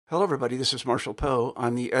Hello, everybody. This is Marshall Poe.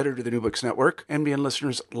 I'm the editor of the New Books Network. NBN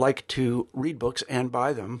listeners like to read books and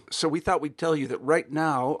buy them. So we thought we'd tell you that right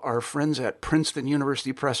now, our friends at Princeton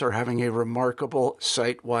University Press are having a remarkable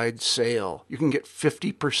site-wide sale. You can get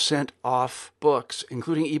 50% off books,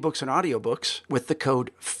 including ebooks and audiobooks, with the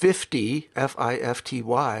code 50,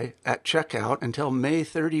 F-I-F-T-Y, at checkout until May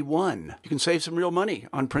 31. You can save some real money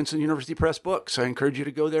on Princeton University Press books. I encourage you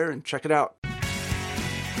to go there and check it out.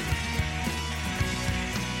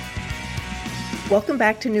 Welcome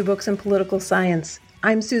back to New Books in Political Science.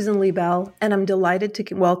 I'm Susan Liebell, and I'm delighted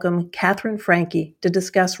to welcome Katherine Franke to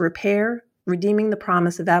discuss Repair, Redeeming the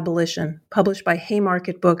Promise of Abolition, published by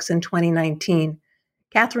Haymarket Books in 2019.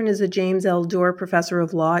 Katherine is a James L. Dorr Professor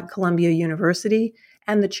of Law at Columbia University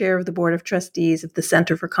and the chair of the Board of Trustees of the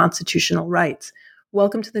Center for Constitutional Rights.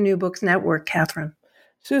 Welcome to the New Books Network, Katherine.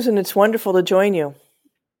 Susan, it's wonderful to join you.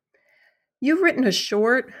 You've written a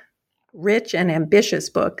short, rich, and ambitious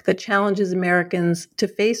book that challenges Americans to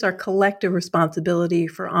face our collective responsibility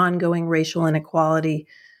for ongoing racial inequality,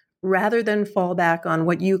 rather than fall back on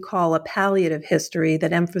what you call a palliative history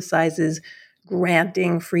that emphasizes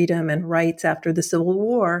granting freedom and rights after the Civil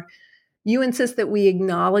War. You insist that we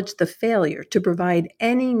acknowledge the failure to provide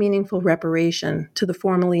any meaningful reparation to the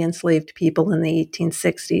formerly enslaved people in the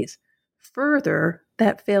 1860s. Further,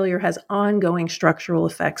 that failure has ongoing structural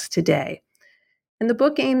effects today. And the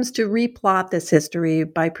book aims to replot this history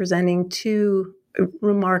by presenting two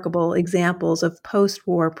remarkable examples of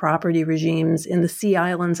post-war property regimes in the Sea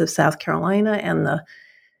Islands of South Carolina and the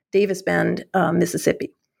Davis Bend,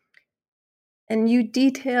 Mississippi. And you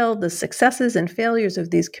detail the successes and failures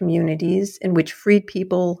of these communities in which freed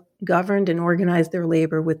people governed and organized their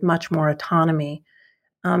labor with much more autonomy.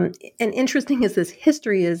 And interesting as this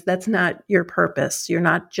history is, that's not your purpose. You're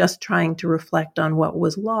not just trying to reflect on what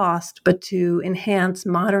was lost, but to enhance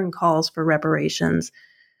modern calls for reparations.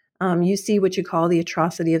 You see what you call the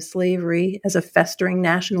atrocity of slavery as a festering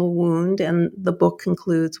national wound, and the book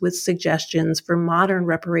concludes with suggestions for modern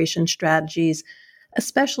reparation strategies,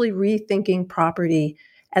 especially rethinking property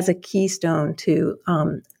as a keystone to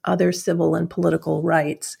other civil and political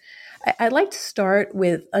rights. I'd like to start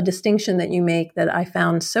with a distinction that you make that I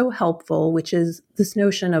found so helpful, which is this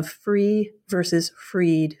notion of free versus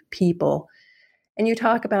freed people. And you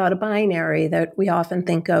talk about a binary that we often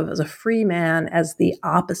think of as a free man as the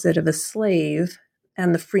opposite of a slave,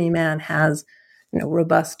 and the free man has,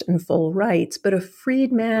 robust and full rights, but a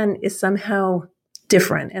freed man is somehow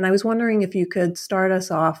different. And I was wondering if you could start us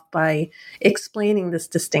off by explaining this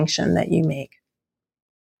distinction that you make.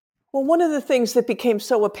 Well, one of the things that became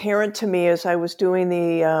so apparent to me as I was doing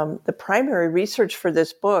the primary research for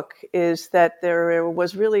this book is that there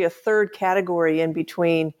was really a third category in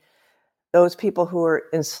between those people who were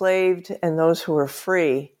enslaved and those who were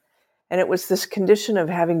free. And it was this condition of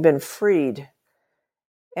having been freed.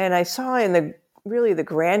 And I saw in the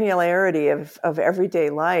granularity of everyday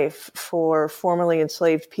life for formerly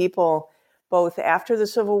enslaved people, both after the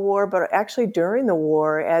Civil War, but actually during the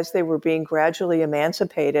war, as they were being gradually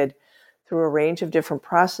emancipated through a range of different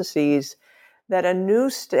processes, that a new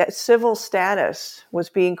civil status was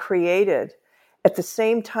being created. At the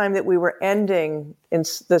same time that we were ending in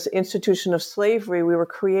this institution of slavery, we were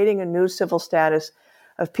creating a new civil status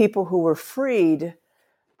of people who were freed,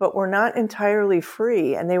 but were not entirely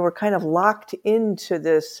free. And they were kind of locked into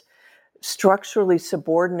this structurally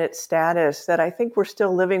subordinate status that I think we're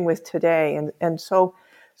still living with today. And so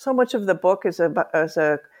much of the book is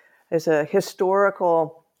a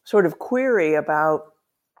historical sort of query about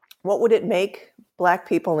what would it make Black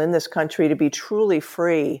people in this country to be truly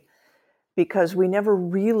free, because we never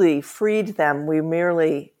really freed them. We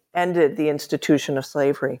merely ended the institution of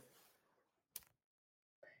slavery.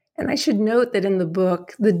 And I should note that in the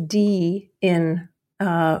book, the D in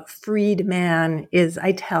freed man is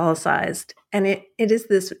italicized. And it is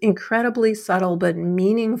this incredibly subtle but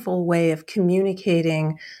meaningful way of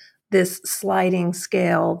communicating this sliding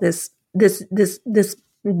scale, this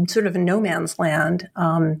sort of no man's land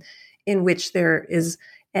in which there is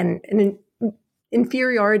an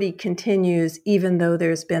inferiority continues even though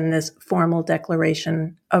there's been this formal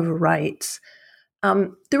declaration of rights.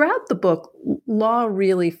 Throughout the book, law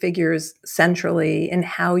really figures centrally in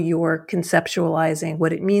how you're conceptualizing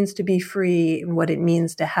what it means to be free and what it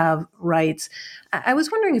means to have rights. I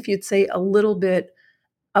was wondering if you'd say a little bit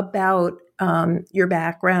about your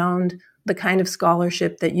background, the kind of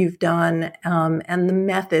scholarship that you've done, and the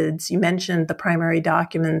methods. You mentioned the primary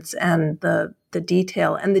documents and the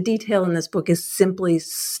detail. And the detail in this book is simply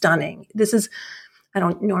stunning. I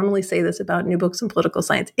don't normally say this about new books in political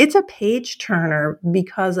science. It's a page turner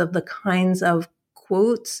because of the kinds of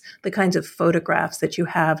quotes, the kinds of photographs that you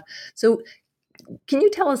have. So can you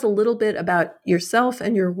tell us a little bit about yourself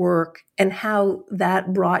and your work and how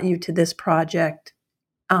that brought you to this project,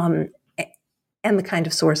 and the kind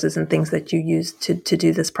of sources and things that you used to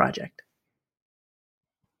do this project?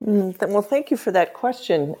 Well, thank you for that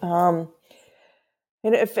question.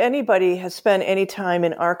 And if anybody has spent any time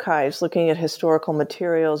in archives looking at historical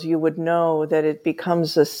materials, you would know that it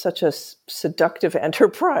becomes such a seductive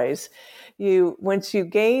enterprise. Once you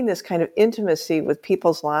gain this kind of intimacy with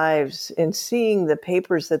people's lives and seeing the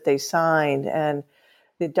papers that they signed and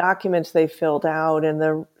the documents they filled out and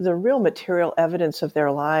the real material evidence of their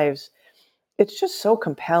lives, it's just so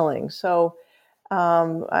compelling. So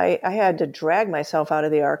I had to drag myself out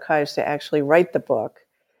of the archives to actually write the book.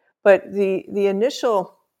 But the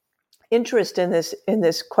initial interest in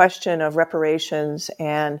this question of reparations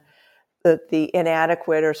and the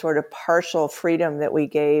inadequate or sort of partial freedom that we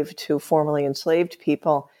gave to formerly enslaved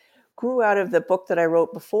people grew out of the book that I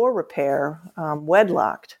wrote before Repair,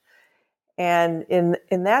 Wedlocked. And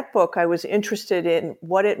in that book, I was interested in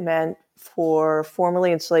what it meant for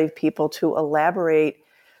formerly enslaved people to elaborate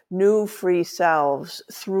new free selves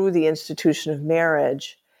through the institution of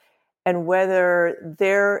marriage, and whether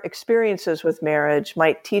their experiences with marriage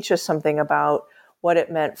might teach us something about what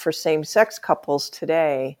it meant for same-sex couples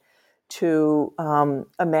today to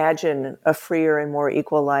imagine a freer and more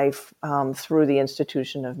equal life through the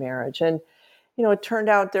institution of marriage. And, it turned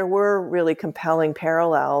out there were really compelling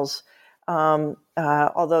parallels,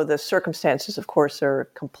 although the circumstances, of course, are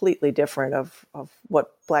completely different of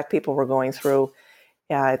what Black people were going through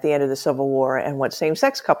at the end of the Civil War and what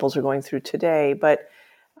same-sex couples are going through today. But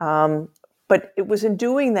it was in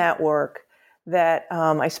doing that work that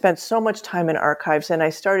I spent so much time in archives, and I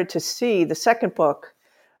started to see the second book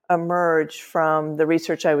emerge from the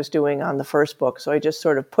research I was doing on the first book. So I just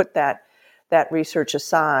sort of put that research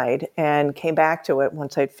aside and came back to it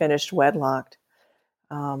once I'd finished Wedlocked.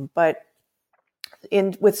 But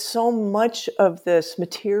with so much of this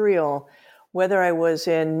material, whether I was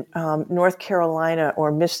in North Carolina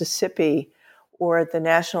or Mississippi, or at the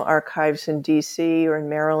National Archives in D.C. or in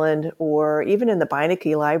Maryland, or even in the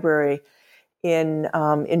Beinecke Library in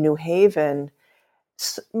New Haven,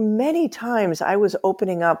 many times I was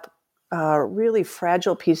opening up really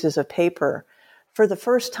fragile pieces of paper for the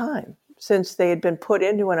first time since they had been put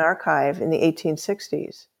into an archive in the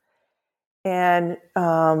 1860s. And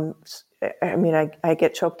I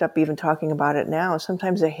get choked up even talking about it now.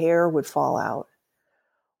 Sometimes a hair would fall out,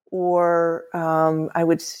 or I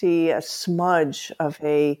would see a smudge of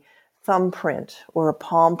a thumbprint or a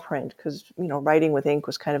palm print, because writing with ink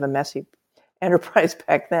was kind of a messy enterprise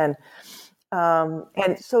back then.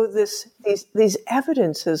 And so these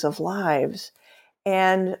evidences of lives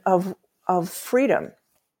and of freedom,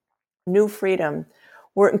 new freedom,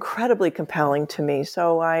 were incredibly compelling to me.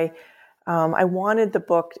 So I wanted the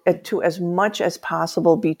book to, as much as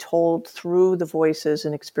possible, be told through the voices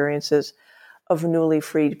and experiences of newly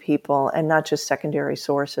freed people and not just secondary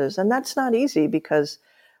sources. And that's not easy because,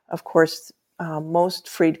 of course, most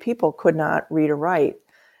freed people could not read or write.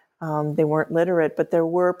 They weren't literate, but there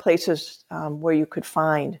were places where you could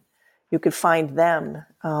find them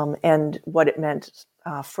and what it meant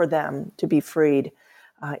for them to be freed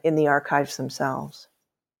in the archives themselves.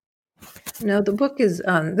 No, the book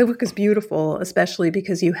is beautiful, especially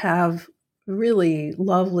because you have really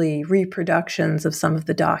lovely reproductions of some of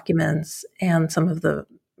the documents and some of the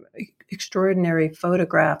extraordinary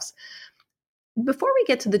photographs. Before we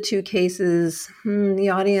get to the two cases, the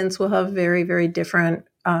audience will have very, very different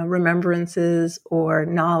remembrances or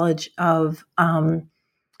knowledge of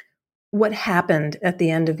what happened at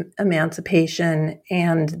the end of emancipation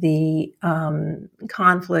and the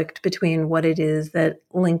conflict between what it is that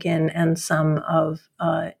Lincoln and some of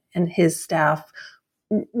and his staff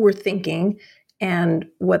were thinking and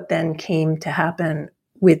what then came to happen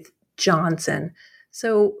with Johnson.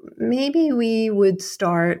 So maybe we would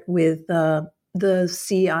start with the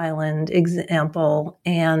Sea Island example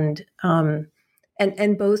and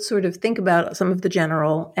both sort of think about some of the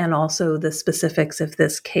general and also the specifics of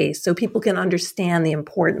this case, so people can understand the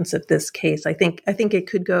importance of this case. I think it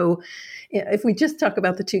could go, if we just talk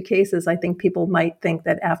about the two cases, I think people might think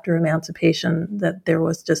that after emancipation that there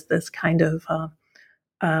was just this kind of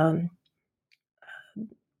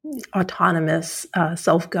autonomous,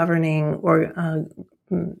 self-governing or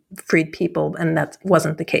freed people, and that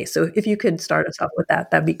wasn't the case. So if you could start us off with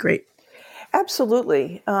that, that'd be great.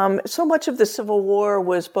 Absolutely. So much of the Civil War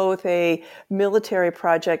was both a military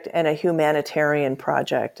project and a humanitarian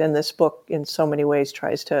project, and this book in so many ways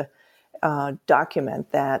tries to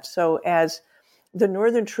document that. So as the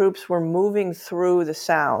Northern troops were moving through the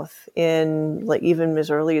South in even as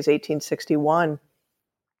early as 1861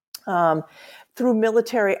 through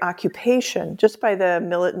military occupation. Just by the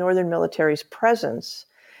Northern military's presence,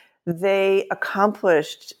 they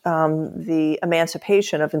accomplished the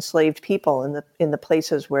emancipation of enslaved people in the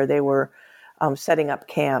places where they were setting up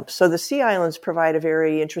camps. So the Sea Islands provide a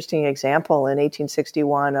very interesting example in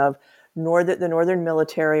 1861 of the Northern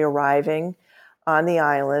military arriving on the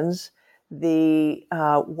islands, the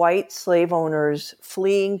white slave owners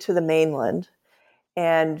fleeing to the mainland,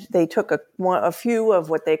 and they took a few of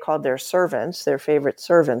what they called their servants, their favorite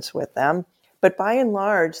servants, with them. But by and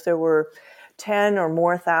large, there were 10 or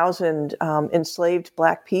more thousand enslaved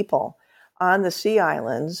Black people on the Sea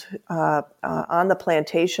Islands, on the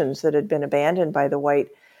plantations that had been abandoned by the white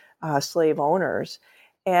slave owners.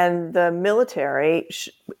 And the military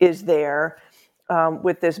is there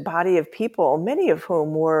with this body of people, many of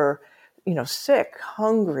whom were, sick,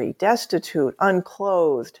 hungry, destitute,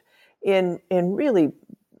 unclothed, in really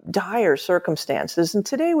dire circumstances. And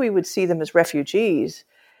today we would see them as refugees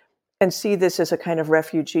and see this as a kind of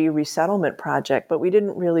refugee resettlement project, but we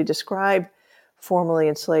didn't really describe formerly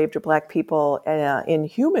enslaved or Black people in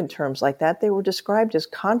human terms like that. They were described as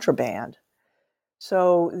contraband.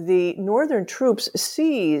 So the Northern troops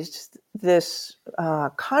seized this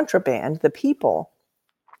contraband, the people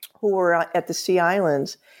who were at the Sea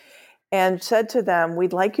Islands, and said to them,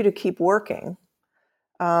 "We'd like you to keep working,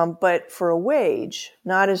 but for a wage,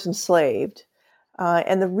 not as enslaved."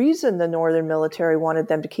 And the reason the Northern military wanted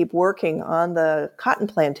them to keep working on the cotton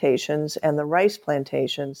plantations and the rice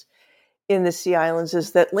plantations in the Sea Islands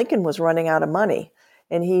is that Lincoln was running out of money,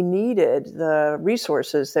 and he needed the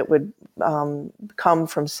resources that would come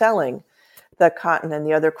from selling the cotton and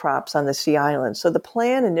the other crops on the Sea Islands. So the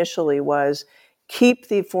plan initially was keep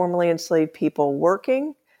the formerly enslaved people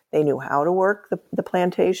working. They knew how to work the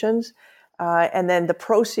plantations. And then the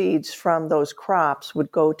proceeds from those crops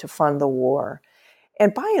would go to fund the war.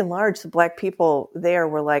 And by and large, the Black people there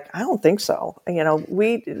were like, "I don't think so.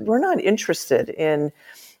 We're not interested in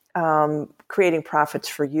creating profits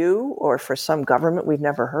for you or for some government we've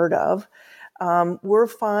never heard of. We're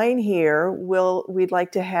fine here. We'd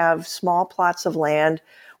like to have small plots of land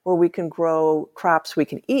where we can grow crops we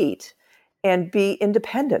can eat and be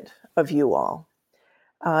independent of you all."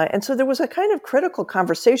 And so there was a kind of critical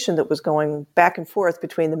conversation that was going back and forth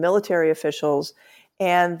between the military officials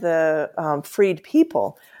and the freed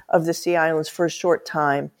people of the Sea Islands for a short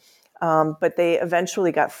time. But they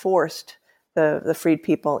eventually got forced, the freed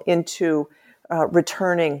people, into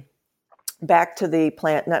returning back to the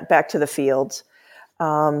back to the fields,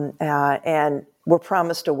 and were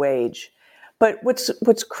promised a wage. But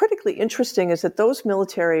what's critically interesting is that those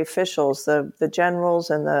military officials, the generals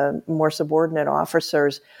and the more subordinate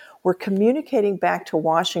officers, were communicating back to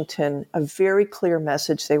Washington a very clear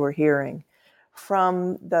message they were hearing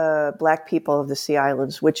from the Black people of the Sea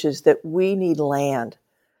Islands, which is that we need land.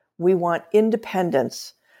 We want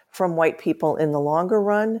independence from white people in the longer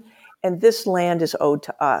run, and this land is owed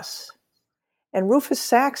to us. And Rufus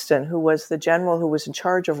Saxton, who was the general who was in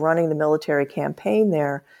charge of running the military campaign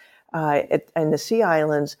there in the Sea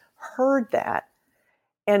Islands, heard that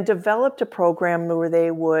and developed a program where they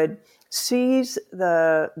would seize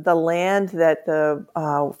the land that the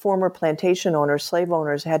former plantation owners, slave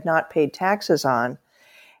owners, had not paid taxes on,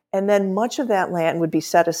 and then much of that land would be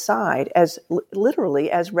set aside as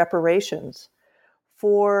literally as reparations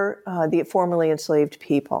for the formerly enslaved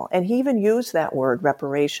people. And he even used that word,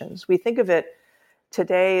 reparations. We think of it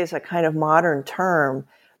today as a kind of modern term,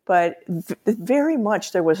 but very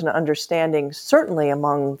much there was an understanding, certainly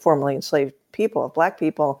among formerly enslaved people, Black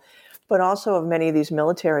people, but also of many of these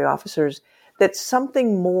military officers, that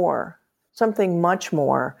something much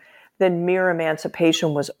more than mere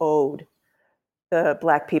emancipation was owed the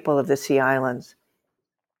Black people of the Sea Islands.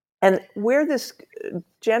 And where this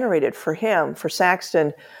generated for him, for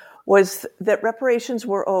Saxton, was that reparations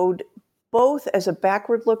were owed both as a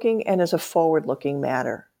backward-looking and as a forward-looking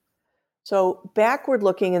matter. So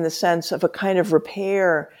backward-looking in the sense of a kind of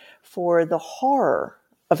repair for the horror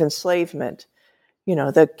of enslavement,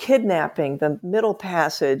 the kidnapping, the Middle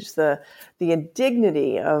Passage, the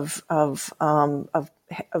indignity of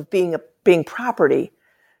being property,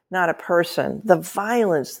 not a person, the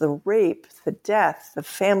violence, the rape, the death, the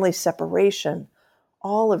family separation,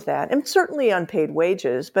 all of that, and certainly unpaid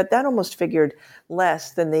wages, but that almost figured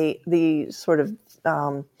less than the sort of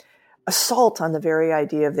assault on the very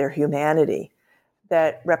idea of their humanity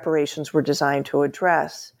that reparations were designed to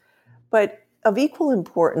address. But of equal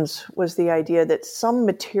importance was the idea that some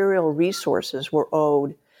material resources were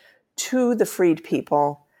owed to the freed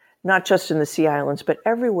people not just in the Sea Islands, but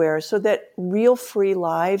everywhere, so that real free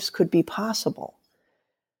lives could be possible.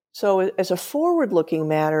 So as a forward-looking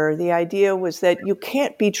matter, the idea was that you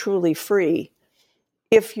can't be truly free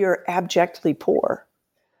if you're abjectly poor.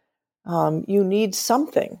 You need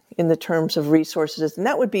something in the terms of resources, and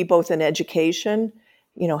that would be both an education,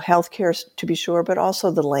 healthcare to be sure, but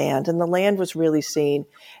also the land. And the land was really seen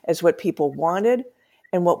as what people wanted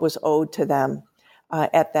and what was owed to them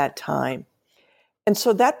at that time. And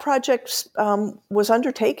so that project was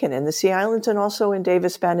undertaken in the Sea Islands and also in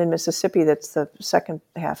Davis Bend in Mississippi. That's the second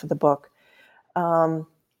half of the book. And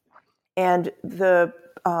the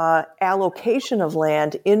allocation of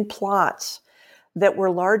land in plots that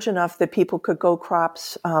were large enough that people could grow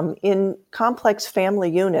crops in complex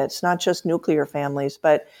family units, not just nuclear families,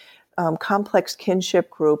 but complex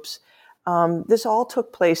kinship groups. This all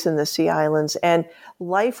took place in the Sea Islands, and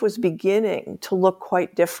life was beginning to look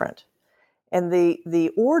quite different. And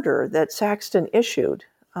the order that Saxton issued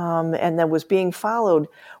and that was being followed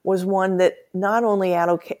was one that not only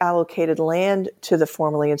allocated land to the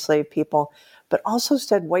formerly enslaved people, but also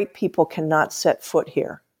said white people cannot set foot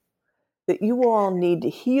here. That you all need to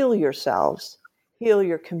heal yourselves, heal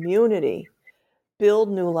your community,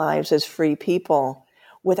 build new lives as free people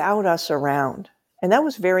without us around. And that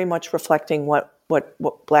was very much reflecting what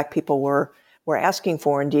Black people were asking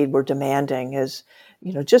for, indeed were demanding, is,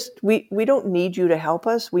 we don't need you to help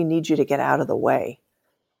us, we need you to get out of the way.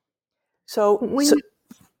 You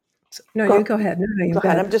go ahead. Go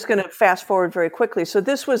ahead. I'm just going to fast forward very quickly. So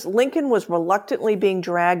Lincoln was reluctantly being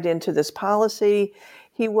dragged into this policy.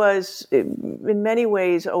 He was, in many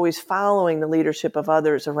ways, always following the leadership of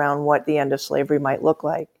others around what the end of slavery might look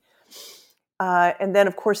like. And then,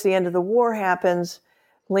 of course, the end of the war happens.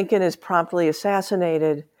 Lincoln is promptly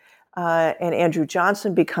assassinated, and Andrew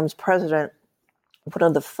Johnson becomes president. One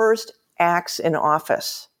of the first acts in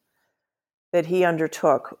office that he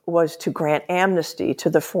undertook was to grant amnesty to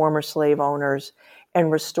the former slave owners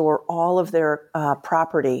and restore all of their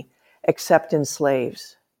property except in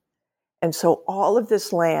slaves. And so all of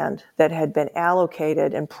this land that had been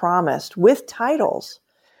allocated and promised with titles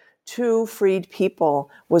to freed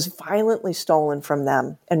people was violently stolen from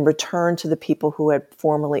them and returned to the people who had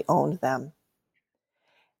formerly owned them.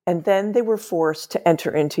 And then they were forced to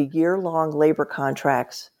enter into year-long labor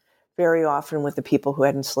contracts, very often with the people who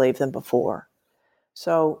had enslaved them before.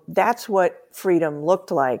 So that's what freedom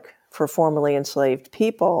looked like for formerly enslaved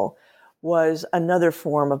people, was another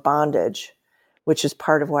form of bondage, which is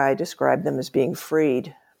part of why I describe them as being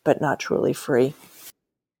freed, but not truly free.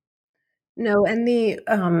 No, and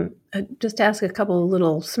just to ask a couple of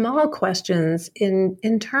little small questions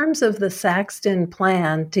in terms of the Saxton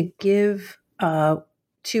plan to give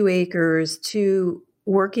 2 acres to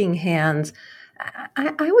working hands.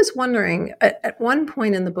 I was wondering, at one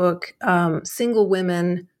point in the book, single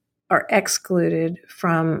women are excluded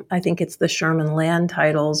from, I think it's the Sherman land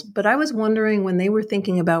titles, but I was wondering, when they were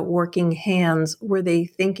thinking about working hands, were they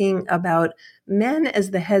thinking about men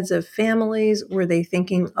as the heads of families? Were they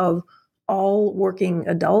thinking of all working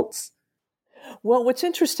adults? Well, what's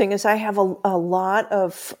interesting is I have a lot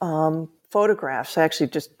of photographs. I actually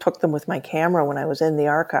just took them with my camera when I was in the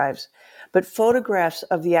archives, but photographs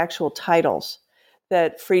of the actual titles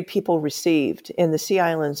that freed people received in the Sea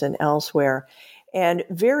Islands and elsewhere. And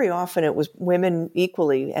very often it was women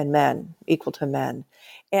equally and men, equal to men.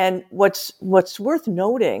 And what's worth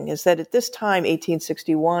noting is that at this time,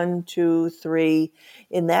 1861, 2, 3,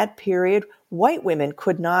 in that period, white women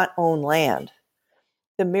could not own land.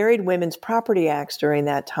 The Married Women's Property Acts during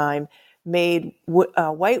that time made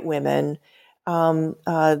white women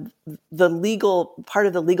the legal part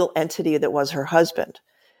of the legal entity that was her husband.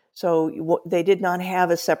 So they did not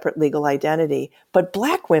have a separate legal identity. But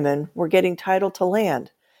Black women were getting title to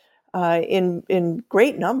land in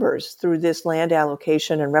great numbers through this land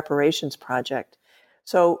allocation and reparations project.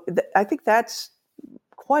 So I think that's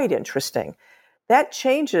quite interesting. That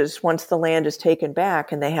changes once the land is taken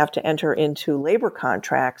back and they have to enter into labor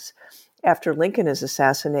contracts after Lincoln is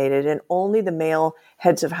assassinated, and only the male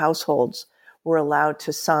heads of households were allowed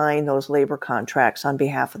to sign those labor contracts on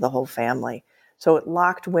behalf of the whole family. So it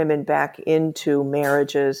locked women back into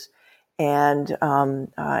marriages and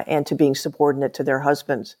to being subordinate to their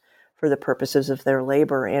husbands for the purposes of their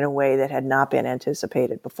labor in a way that had not been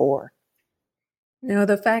anticipated before. Now,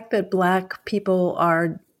 the fact that Black people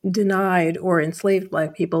are denied, or enslaved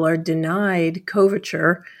Black people are denied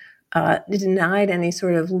coverture, denied any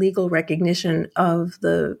sort of legal recognition of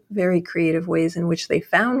the very creative ways in which they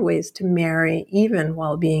found ways to marry, even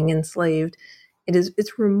while being enslaved.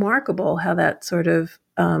 It's remarkable how that sort of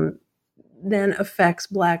then affects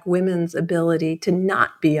Black women's ability to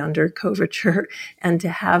not be under coverture and to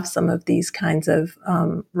have some of these kinds of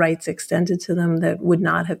rights extended to them that would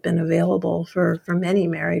not have been available for many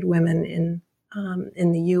married women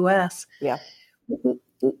in the U.S. Yeah.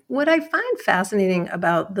 What I find fascinating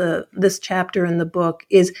about this chapter in the book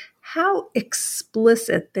is how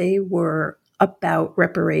explicit they were about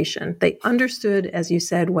reparation. They understood, as you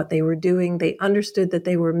said, what they were doing. They understood that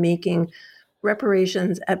they were making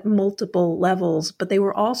reparations at multiple levels, but they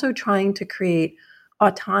were also trying to create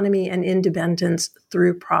autonomy and independence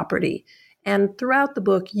through property. And throughout the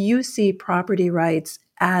book, you see property rights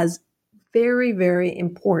as very, very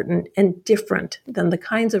important and different than the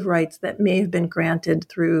kinds of rights that may have been granted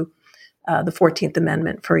through the 14th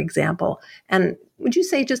Amendment, for example. And would you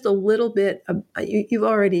say just a little bit, you've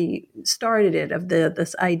already started it, of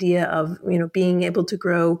this idea of, being able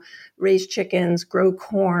to raise chickens, grow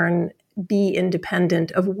corn, be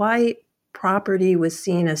independent, of why property was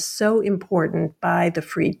seen as so important by the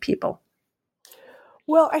freed people?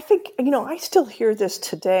 Well, I think, I still hear this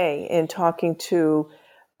today in talking to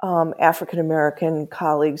African-American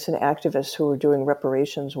colleagues and activists who are doing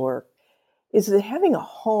reparations work, is that having a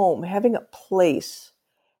home, having a place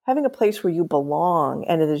where you belong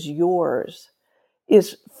and it is yours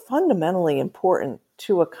is fundamentally important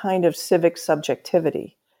to a kind of civic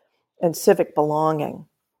subjectivity and civic belonging.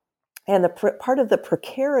 And part of the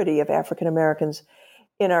precarity of African Americans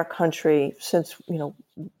in our country since,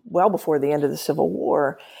 well before the end of the Civil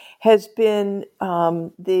War has been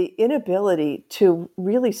the inability to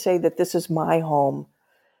really say that this is my home,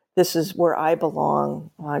 this is where I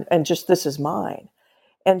belong, and just this is mine.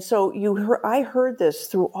 And so I heard this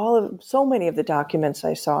through so many of the documents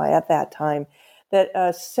I saw at that time, that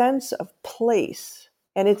a sense of place,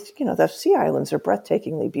 and it's, the Sea Islands are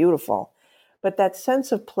breathtakingly beautiful, but that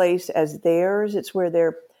sense of place as theirs, it's where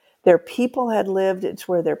their people had lived, it's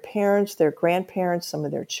where their parents, their grandparents, some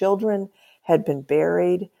of their children had been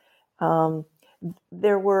buried.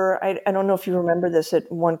 There were, I don't know if you remember this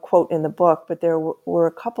at one quote in the book, but there were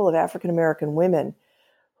a couple of African-American women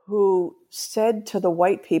who said to the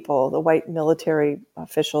white people, the white military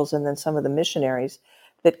officials, and then some of the missionaries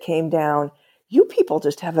that came down, you people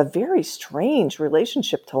just have a very strange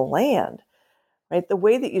relationship to land, right? The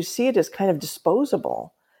way that you see it is kind of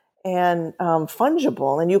disposable and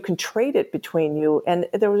fungible, and you can trade it between you. And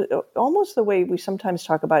there was almost the way we sometimes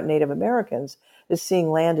talk about Native Americans as seeing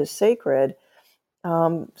land as sacred.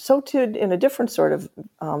 So too, in a different sort of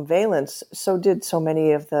valence, so did so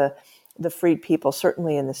many of the freed people,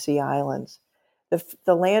 certainly in the Sea Islands.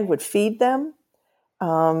 The land would feed them.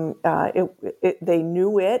 They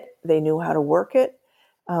knew it. They knew how to work it.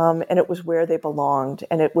 And it was where they belonged.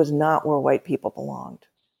 And it was not where white people belonged.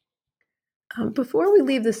 Before we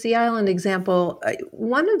leave the Sea Island example,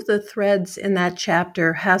 one of the threads in that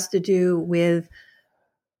chapter has to do with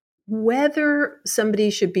whether somebody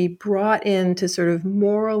should be brought in to sort of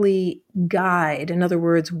morally guide. In other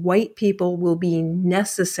words, white people will be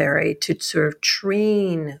necessary to sort of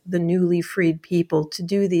train the newly freed people to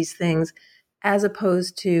do these things, as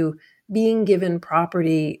opposed to being given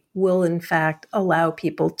property will in fact allow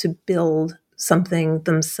people to build something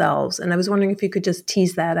themselves. And I was wondering if you could just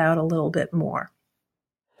tease that out a little bit more.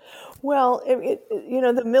 Well,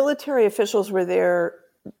 the military officials were there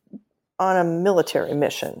on a military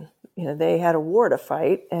mission. They had a war to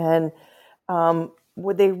fight, and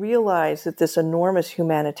would they realize that this enormous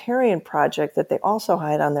humanitarian project that they also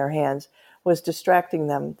had on their hands was distracting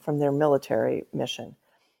them from their military mission.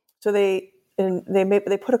 So they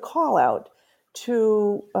put a call out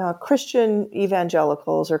to Christian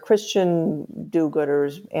evangelicals or Christian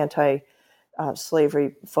do-gooders,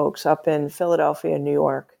 anti-slavery folks up in Philadelphia, New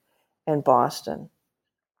York, and Boston.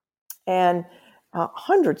 And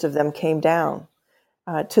hundreds of them came down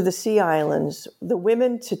to the Sea Islands, the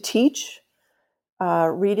women to teach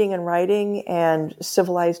reading and writing and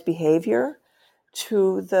civilized behavior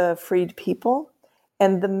to the freed people,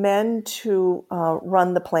 and the men to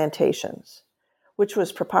run the plantations, which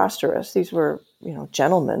was preposterous. These were,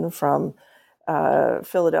 gentlemen from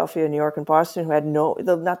Philadelphia, New York, and Boston who had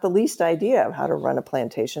not the least idea of how to run a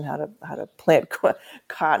plantation, how to plant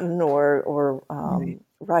cotton or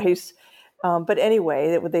rice. But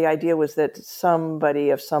anyway, the idea was that somebody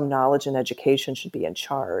of some knowledge and education should be in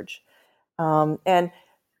charge.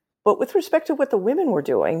 But with respect to what the women were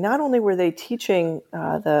doing, not only were they teaching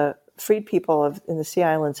the freed people in the Sea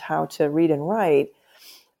Islands how to read and write,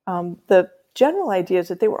 the general idea is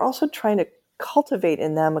that they were also trying to cultivate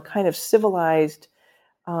in them a kind of civilized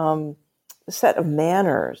set of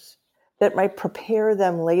manners that might prepare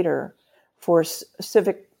them later for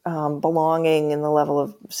civic belonging in the level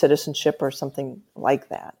of citizenship or something like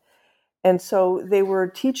that. And so they were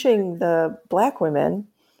teaching the Black women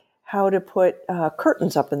how to put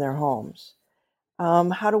curtains up in their homes,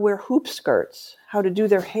 how to wear hoop skirts, how to do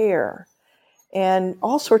their hair, and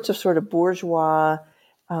all sorts of sort of bourgeois,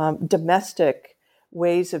 domestic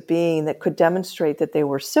ways of being that could demonstrate that they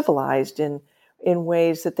were civilized in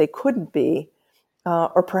ways that they couldn't be,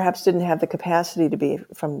 or perhaps didn't have the capacity to be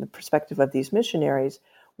from the perspective of these missionaries,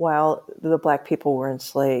 while the Black people were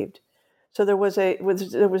enslaved. So there was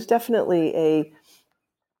definitely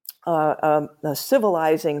a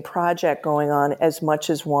civilizing project going on, as much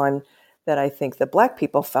as one that I think the Black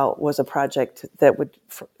people felt was a project that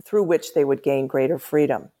through which they would gain greater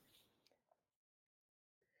freedom.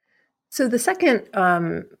 So the second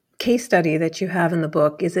case study that you have in the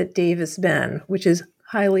book is at Davis Bend, which is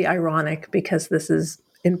highly ironic because this is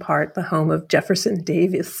in part the home of Jefferson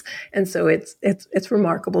Davis, and so it's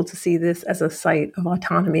remarkable to see this as a site of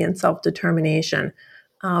autonomy and self-determination.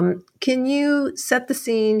 Can you set the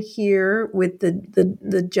scene here with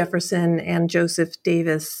the Jefferson and Joseph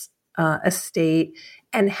Davis estate,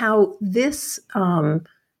 and how this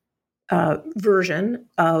version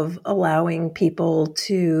of allowing people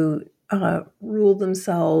to rule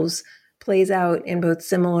themselves plays out in both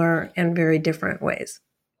similar and very different ways?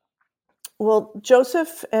 Well,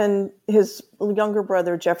 Joseph and his younger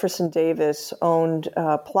brother, Jefferson Davis, owned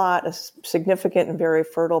a significant and very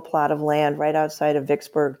fertile plot of land right outside of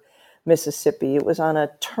Vicksburg, Mississippi. It was on a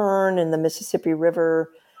turn in the Mississippi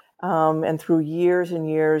River, and through years and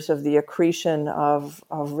years of the accretion of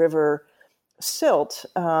river silt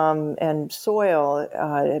and soil,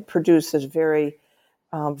 it produced this very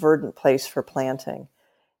verdant place for planting.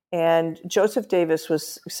 And Joseph Davis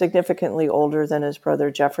was significantly older than his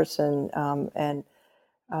brother Jefferson, and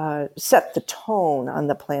set the tone on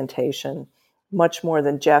the plantation much more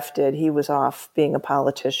than Jeff did. He was off being a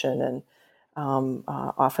politician and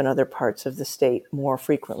off in other parts of the state more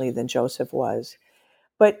frequently than Joseph was.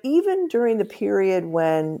 But even during the period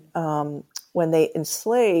when they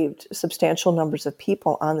enslaved substantial numbers of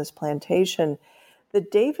people on this plantation, the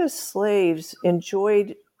Davis slaves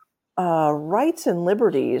enjoyed rights and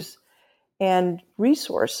liberties and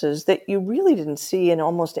resources that you really didn't see in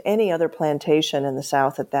almost any other plantation in the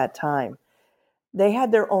South at that time. They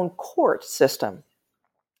had their own court system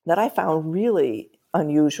that I found really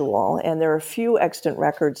unusual, and there are a few extant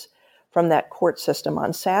records from that court system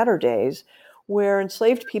on Saturdays where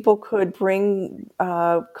enslaved people could bring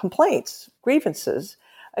complaints, grievances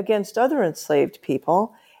against other enslaved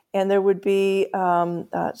people, and there would be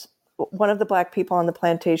one of the Black people on the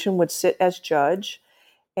plantation would sit as judge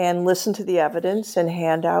and listen to the evidence and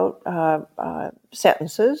hand out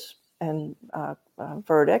sentences and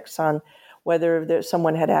verdicts on whether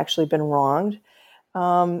someone had actually been wronged.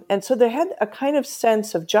 And so they had a kind of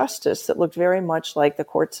sense of justice that looked very much like the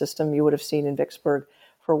court system you would have seen in Vicksburg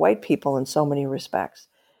for white people in so many respects.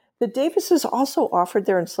 The Davises also offered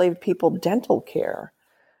their enslaved people dental care,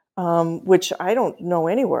 which I don't know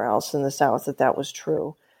anywhere else in the South that was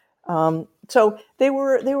true. So they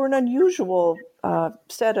were an unusual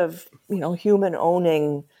set of human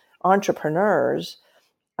owning entrepreneurs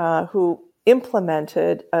who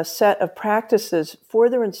implemented a set of practices for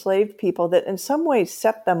their enslaved people that in some ways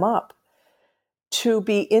set them up to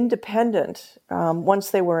be independent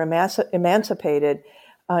once they were emancipated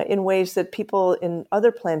in ways that people in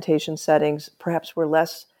other plantation settings perhaps were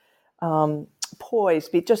less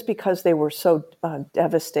poised, just because they were so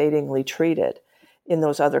devastatingly treated in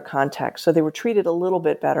those other contexts. So they were treated a little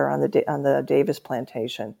bit better on the Davis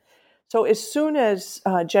plantation. So as soon as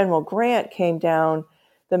General Grant came down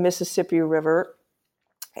the Mississippi River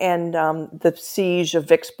and the siege of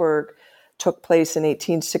Vicksburg took place in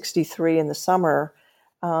 1863 in the summer,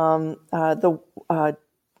 the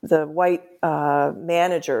white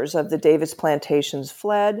managers of the Davis plantations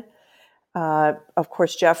fled. Of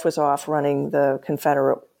course, Jeff was off running the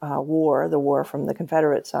Confederate war, the war from the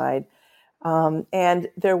Confederate side. And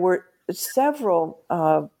there were several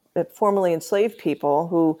formerly enslaved people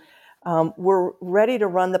who were ready to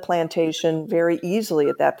run the plantation very easily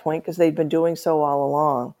at that point because they'd been doing so all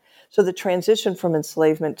along. So the transition from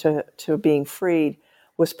enslavement to being freed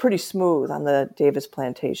was pretty smooth on the Davis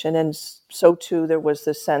plantation. And so too, there was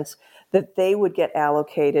this sense that they would get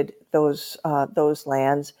allocated those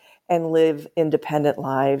lands and live independent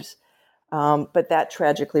lives. But that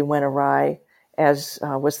tragically went awry, as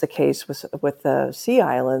was the case with the Sea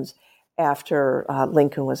Islands after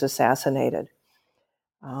Lincoln was assassinated.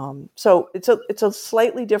 So it's a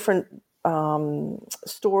slightly different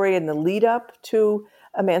story in the lead up to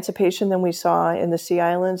emancipation than we saw in the Sea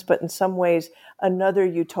Islands, but in some ways another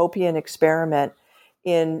utopian experiment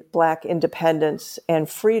in Black independence and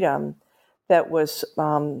freedom that was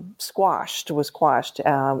squashed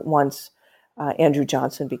once Andrew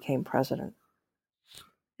Johnson became president.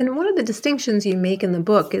 And one of the distinctions you make in the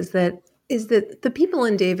book is that the people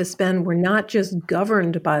in Davis Bend were not just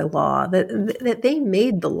governed by law, that they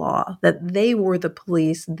made the law, that they were the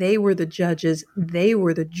police, they were the judges, they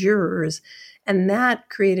were the jurors, and that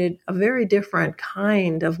created a very different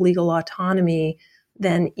kind of legal autonomy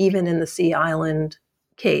than even in the Sea Island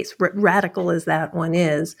case, radical as that one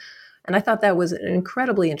is. And I thought that was an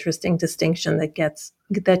incredibly interesting distinction that gets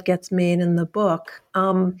made in the book.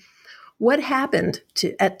 What happened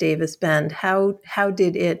at Davis Bend? How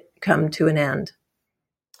did it come to an end?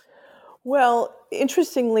 Well,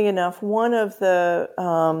 interestingly enough, one of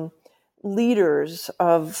the leaders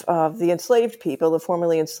of the enslaved people, the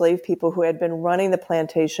formerly enslaved people who had been running the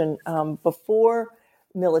plantation before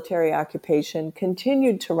military occupation,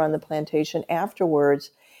 continued to run the plantation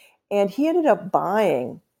afterwards, and he ended up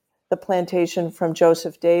buying the plantation from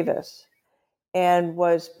Joseph Davis and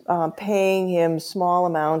was paying him small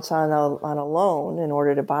amounts on a loan in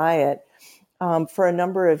order to buy it for a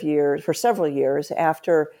number of years, for several years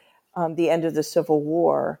after the end of the Civil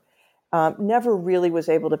War. Never really was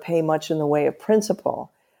able to pay much in the way of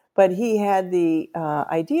principal, but he had the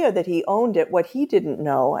idea that he owned it. What he didn't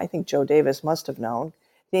know, I think Joe Davis must have known.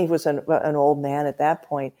 He was an old man at that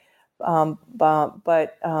point,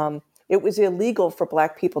 but it was illegal for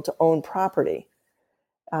Black people to own property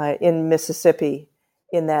in Mississippi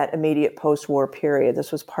in that immediate post-war period.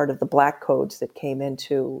 This was part of the Black codes that came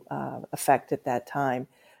into effect at that time.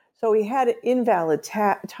 So he had an invalid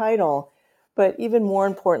title, but even more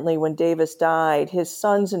importantly, when Davis died, his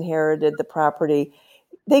sons inherited the property.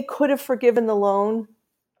 They could have forgiven the loan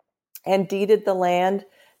and deeded the land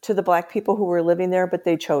to the Black people who were living there, but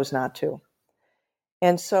they chose not to.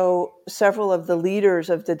 And so several of the leaders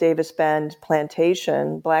of the Davis Bend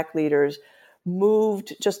plantation, Black leaders,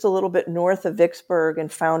 moved just a little bit north of Vicksburg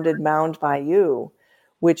and founded Mound Bayou,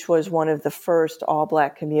 which was one of the first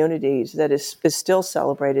all-Black communities that is still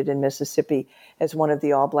celebrated in Mississippi as one of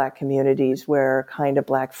the all-Black communities where kind of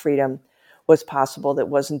Black freedom was possible that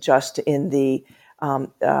wasn't just in the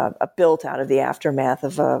built out of the aftermath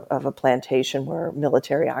of a plantation where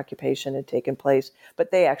military occupation had taken place,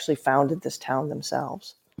 but they actually founded this town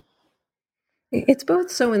themselves. It's both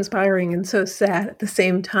so inspiring and so sad at the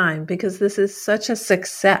same time because this is such a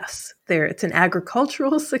success. It's an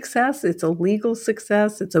agricultural success, it's a legal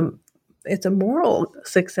success, it's a moral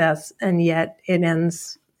success, and yet it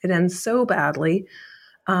ends so badly,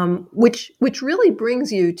 which really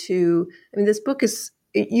brings you to. I mean, this book is.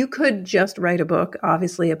 You could just write a book,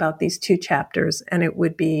 obviously, about these two chapters, and it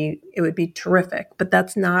would be terrific. But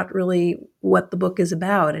that's not really what the book is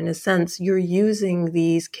about. In a sense, you're using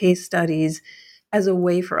these case studies as a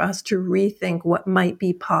way for us to rethink what might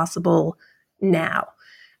be possible now.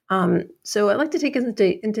 So I'd like to take us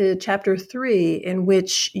into chapter 3, in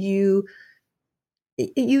which you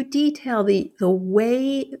detail the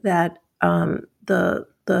way that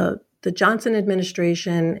the Johnson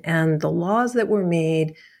administration and the laws that were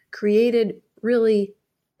made created really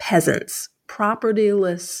peasants,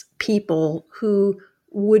 propertyless people who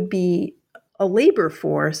would be a labor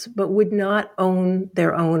force but would not own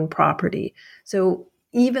their own property. So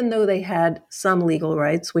even though they had some legal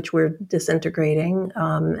rights, which were disintegrating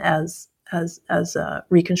as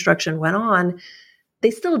Reconstruction went on, they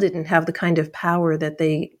still didn't have the kind of power that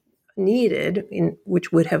they needed,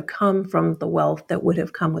 which would have come from the wealth that would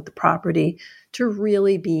have come with the property, to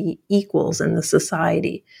really be equals in the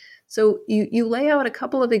society. So you lay out a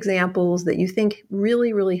couple of examples that you think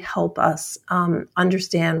really, really help us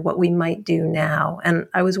understand what we might do now. And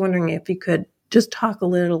I was wondering if you could just talk a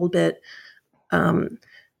little bit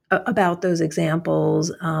about those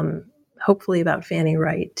examples, hopefully about Fanny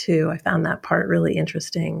Wright too. I found that part really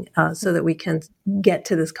interesting, so that we can get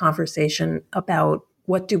to this conversation about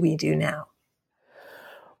what do we do now?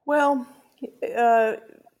 Well,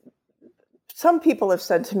 some people have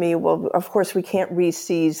said to me, well, of course, we can't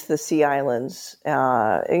re-seize the Sea Islands,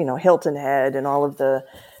 Hilton Head and all of the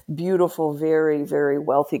beautiful, very, very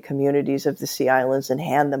wealthy communities of the Sea Islands and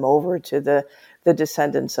hand them over to the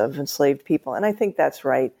descendants of enslaved people. And I think that's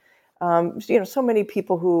right. So many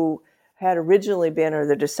people who had originally been, or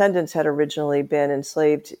their descendants had originally been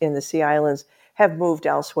enslaved in the Sea Islands have moved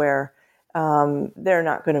elsewhere. They're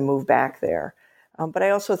not going to move back there. But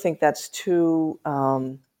I also think that's too,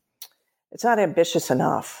 it's not ambitious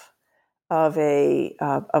enough of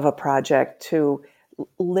a project to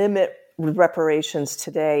limit reparations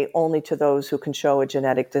today only to those who can show a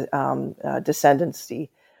genetic descendancy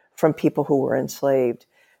from people who were enslaved.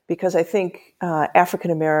 Because I think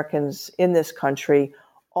African Americans in this country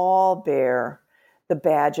all bear the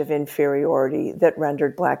badge of inferiority that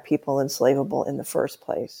rendered Black people enslavable in the first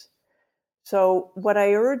place. So what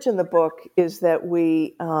I urge in the book is that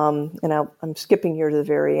we, I'm skipping here to the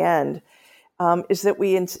very end, is that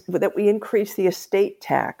we increase the estate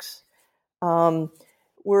tax.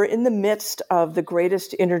 We're in the midst of the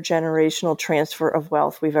greatest intergenerational transfer of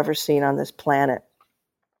wealth we've ever seen on this planet.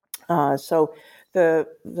 So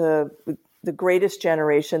the greatest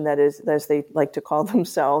generation, that is, as they like to call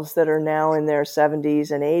themselves, that are now in their 70s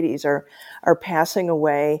and 80s are passing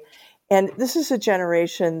away. And this is a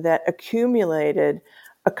generation that accumulated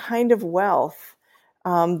a kind of wealth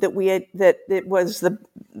that it was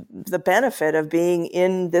the benefit of being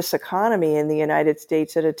in this economy in the United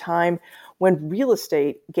States at a time when real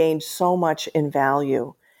estate gained so much in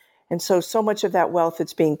value. And so much of that wealth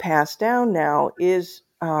that's being passed down now is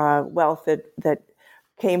wealth that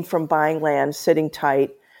came from buying land, sitting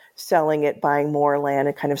tight, selling it, buying more land,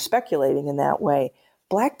 and kind of speculating in that way.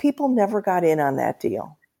 Black people never got in on that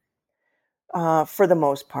deal, for the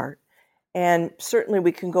most part. And certainly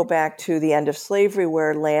we can go back to the end of slavery,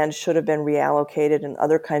 where land should have been reallocated and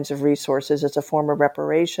other kinds of resources as a form of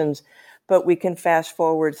reparations. But we can fast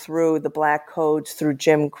forward through the Black codes, through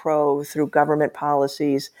Jim Crow, through government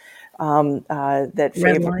policies that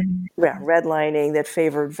redlining that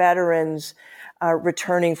favored veterans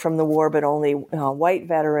returning from the war, but only white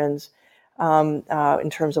veterans, in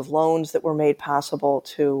terms of loans that were made possible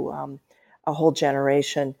to a whole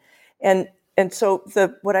generation. And so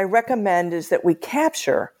what I recommend is that we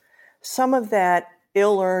capture some of that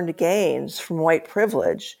ill-earned gains from white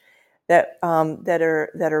privilege that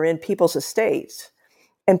are in people's estates,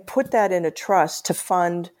 and put that in a trust to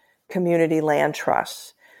fund community land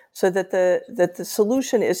trusts, so that the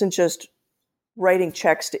solution isn't just writing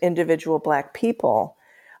checks to individual Black people,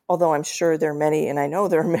 although I'm sure there are many, and I know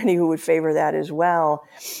there are many who would favor that as well,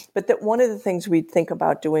 but that one of the things we think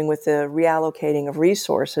about doing with the reallocating of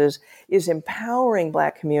resources is empowering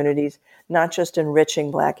Black communities, not just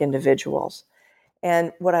enriching Black individuals.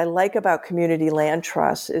 And what I like about community land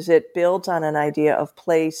trusts is it builds on an idea of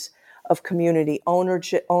place, of community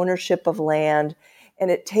ownership of land, and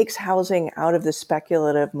it takes housing out of the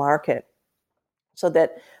speculative market, so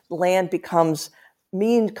that land comes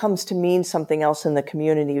to mean something else in the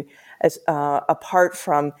community, as apart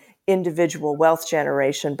from individual wealth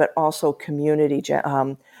generation, but also community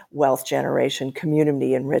wealth generation,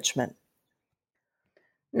 community enrichment.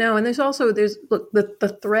 No, and look,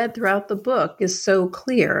 the thread throughout the book is so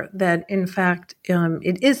clear that, in fact,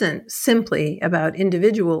 it isn't simply about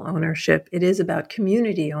individual ownership. It is about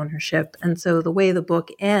community ownership. And so the way the book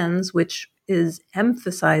ends, which is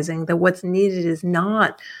emphasizing that what's needed is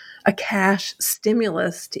not a cash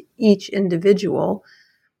stimulus to each individual,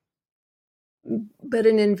 but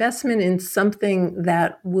an investment in something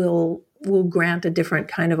that will grant a different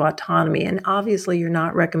kind of autonomy. And obviously, you're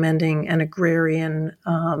not recommending an agrarian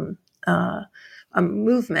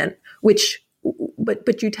movement,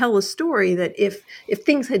 but you tell a story that if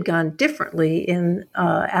things had gone differently in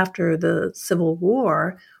after the Civil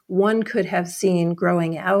War, one could have seen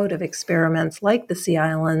growing out of experiments like the Sea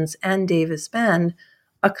Islands and Davis Bend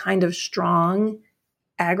a kind of strong,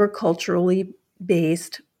 agriculturally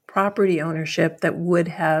based property ownership that would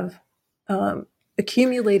have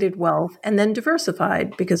accumulated wealth and then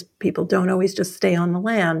diversified, because people don't always just stay on the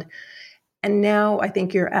land. And now I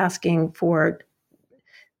think you're asking for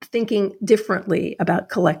thinking differently about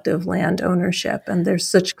collective land ownership, and there's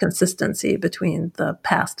such consistency between the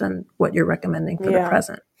past and what you're recommending for the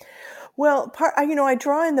present. Well, I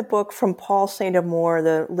draw in the book from Paul Saint-Amour,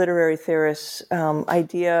 the literary theorist's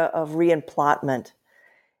idea of re-emplotment.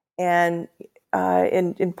 And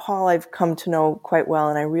in Paul, I've come to know quite well,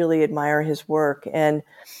 and I really admire his work. And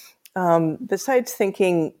besides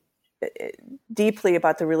thinking deeply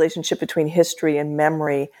about the relationship between history and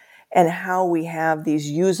memory, and how we have these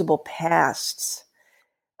usable pasts,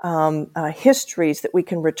 histories that we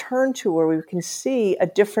can return to, where we can see a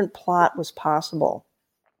different plot was possible.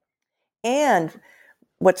 And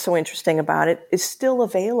what's so interesting about it is still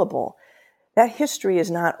available. That history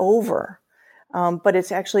is not over, but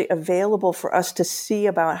it's actually available for us to see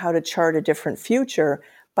about how to chart a different future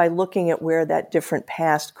by looking at where that different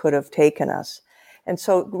past could have taken us. And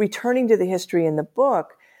so returning to the history in the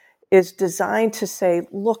book is designed to say,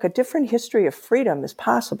 look, a different history of freedom is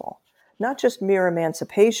possible, not just mere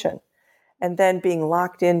emancipation and then being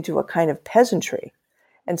locked into a kind of peasantry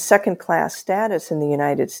and second-class status in the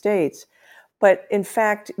United States, But in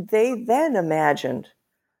fact, they then imagined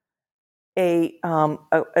a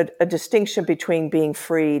distinction between being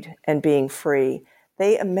freed and being free.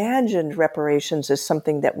 They imagined reparations as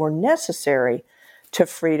something that were necessary to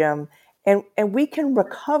freedom, and we can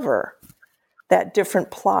recover that different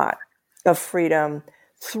plot of freedom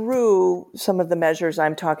through some of the measures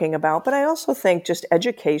I'm talking about. But I also think just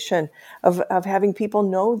education of having people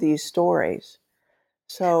know these stories.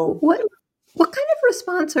 So what kind of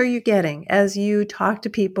response are you getting as you talk to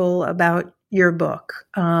people about your book?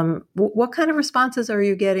 What kind of responses are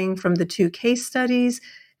you getting from the 2 case studies?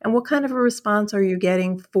 And what kind of a response are you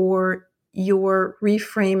getting for your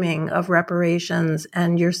reframing of reparations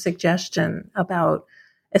and your suggestion about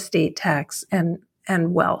estate tax and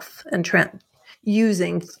wealth and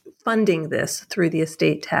funding this through the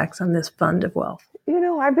estate tax and this fund of wealth?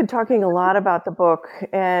 I've been talking a lot about the book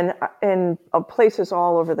and in places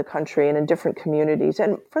all over the country and in different communities.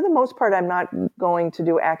 And for the most part, I'm not going to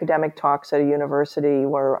do academic talks at a university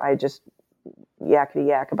where I just yakety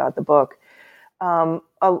yak about the book.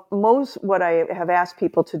 Most what I have asked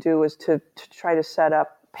people to do is to try to set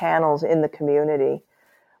up panels in the community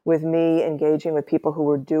with me engaging with people who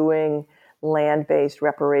were doing land-based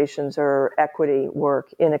reparations or equity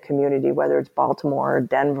work in a community, whether it's Baltimore or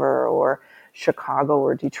Denver or Chicago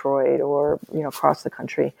or Detroit or across the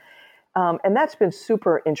country. And that's been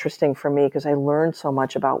super interesting for me because I learned so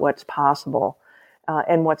much about what's possible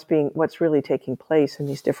and what's really taking place in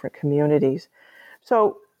these different communities.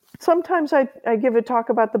 So sometimes I give a talk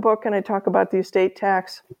about the book and I talk about the estate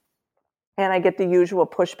tax, and I get the usual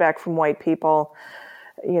pushback from white people.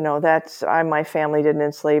 My family didn't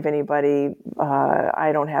enslave anybody. I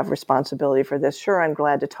don't have responsibility for this. Sure, I'm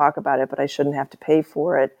glad to talk about it, but I shouldn't have to pay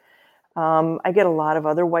for it. I get a lot of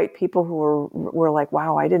other white people who were like,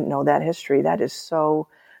 wow, I didn't know that history. That is so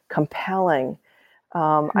compelling.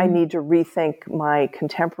 I need to rethink my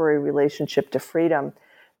contemporary relationship to freedom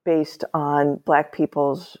based on Black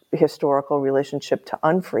people's historical relationship to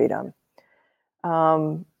unfreedom.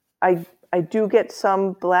 I do get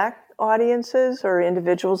some Black audiences or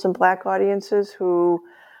individuals in Black audiences who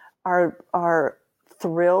are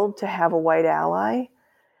thrilled to have a white ally.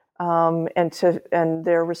 And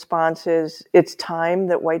their response is, it's time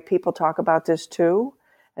that white people talk about this too.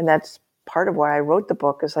 And that's part of why I wrote the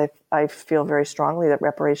book, is I feel very strongly that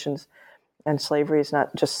reparations and slavery is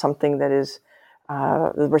not just something that is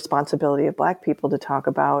the responsibility of Black people to talk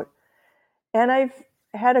about. And I've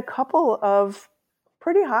had a couple of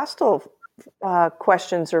pretty hostile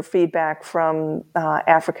questions or feedback from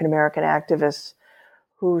African-American activists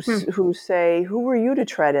who say, who were you to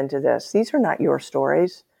tread into this? These are not your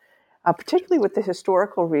stories. Particularly with the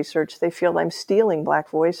historical research, they feel I'm stealing Black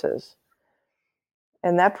voices.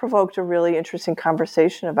 And that provoked a really interesting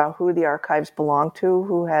conversation about who the archives belong to,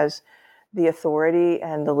 who has the authority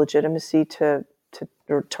and the legitimacy to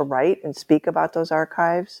write and speak about those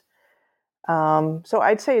archives. So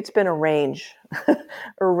I'd say it's been a range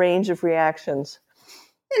of reactions.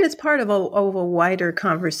 And it's part of a wider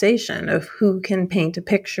conversation of who can paint a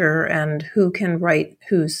picture and who can write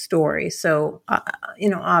whose story. So,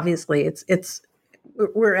 obviously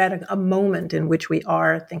we're at a moment in which we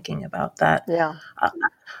are thinking about that. Yeah.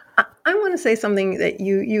 I want to say something that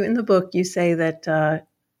you in the book, you say that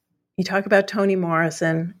you talk about Toni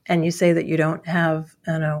Morrison and you say that you don't have,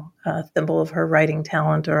 a thimble of her writing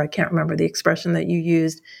talent, or I can't remember the expression that you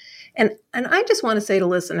used. And I just want to say to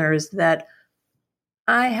listeners that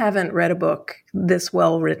I haven't read a book this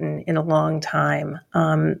well written in a long time.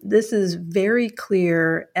 This is very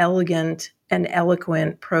clear, elegant, and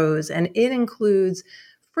eloquent prose, and it includes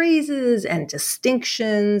phrases and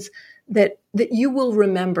distinctions that you will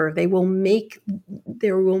remember. They will make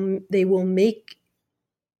their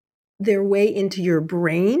way into your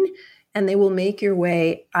brain, and they will make your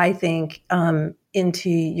way, I think, into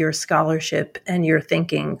your scholarship and your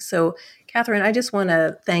thinking. So, Catherine, I just want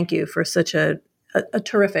to thank you for such a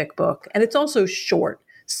terrific book. And it's also short.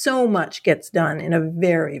 So much gets done in a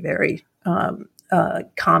very, very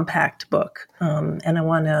compact book. And I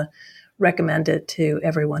want to recommend it to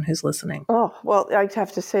everyone who's listening. Oh, well, I'd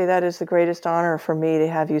have to say that is the greatest honor for me to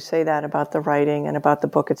have you say that about the writing and about the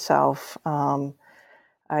book itself. I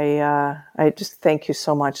just thank you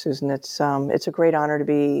so much, Susan. It's a great honor to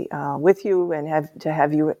be with you and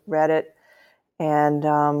have you read it. And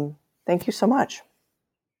thank you so much.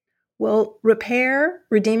 Well, Repair,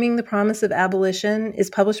 Redeeming the Promise of Abolition is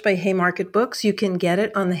published by Haymarket Books. You can get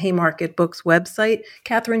it on the Haymarket Books website.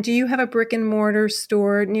 Catherine, do you have a brick and mortar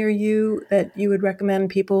store near you that you would recommend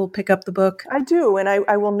people pick up the book? I do, and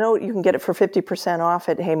I will note you can get it for 50% off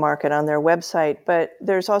at Haymarket on their website. But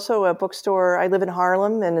there's also a bookstore. I live in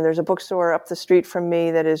Harlem, and there's a bookstore up the street from me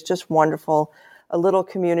that is just wonderful, a little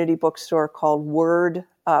community bookstore called Word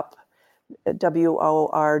Up,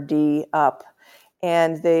 WORD Up.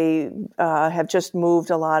 And they have just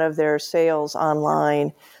moved a lot of their sales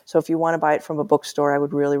online. So if you want to buy it from a bookstore, I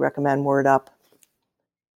would really recommend Word Up.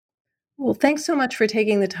 Well, thanks so much for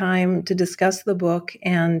taking the time to discuss the book,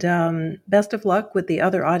 and best of luck with the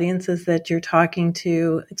other audiences that you're talking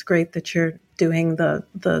to. It's great that you're doing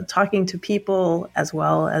the talking to people as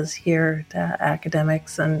well as here to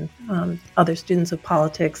academics and other students of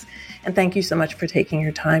politics. And thank you so much for taking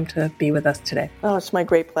your time to be with us today. Oh, it's my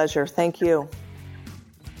great pleasure. Thank you.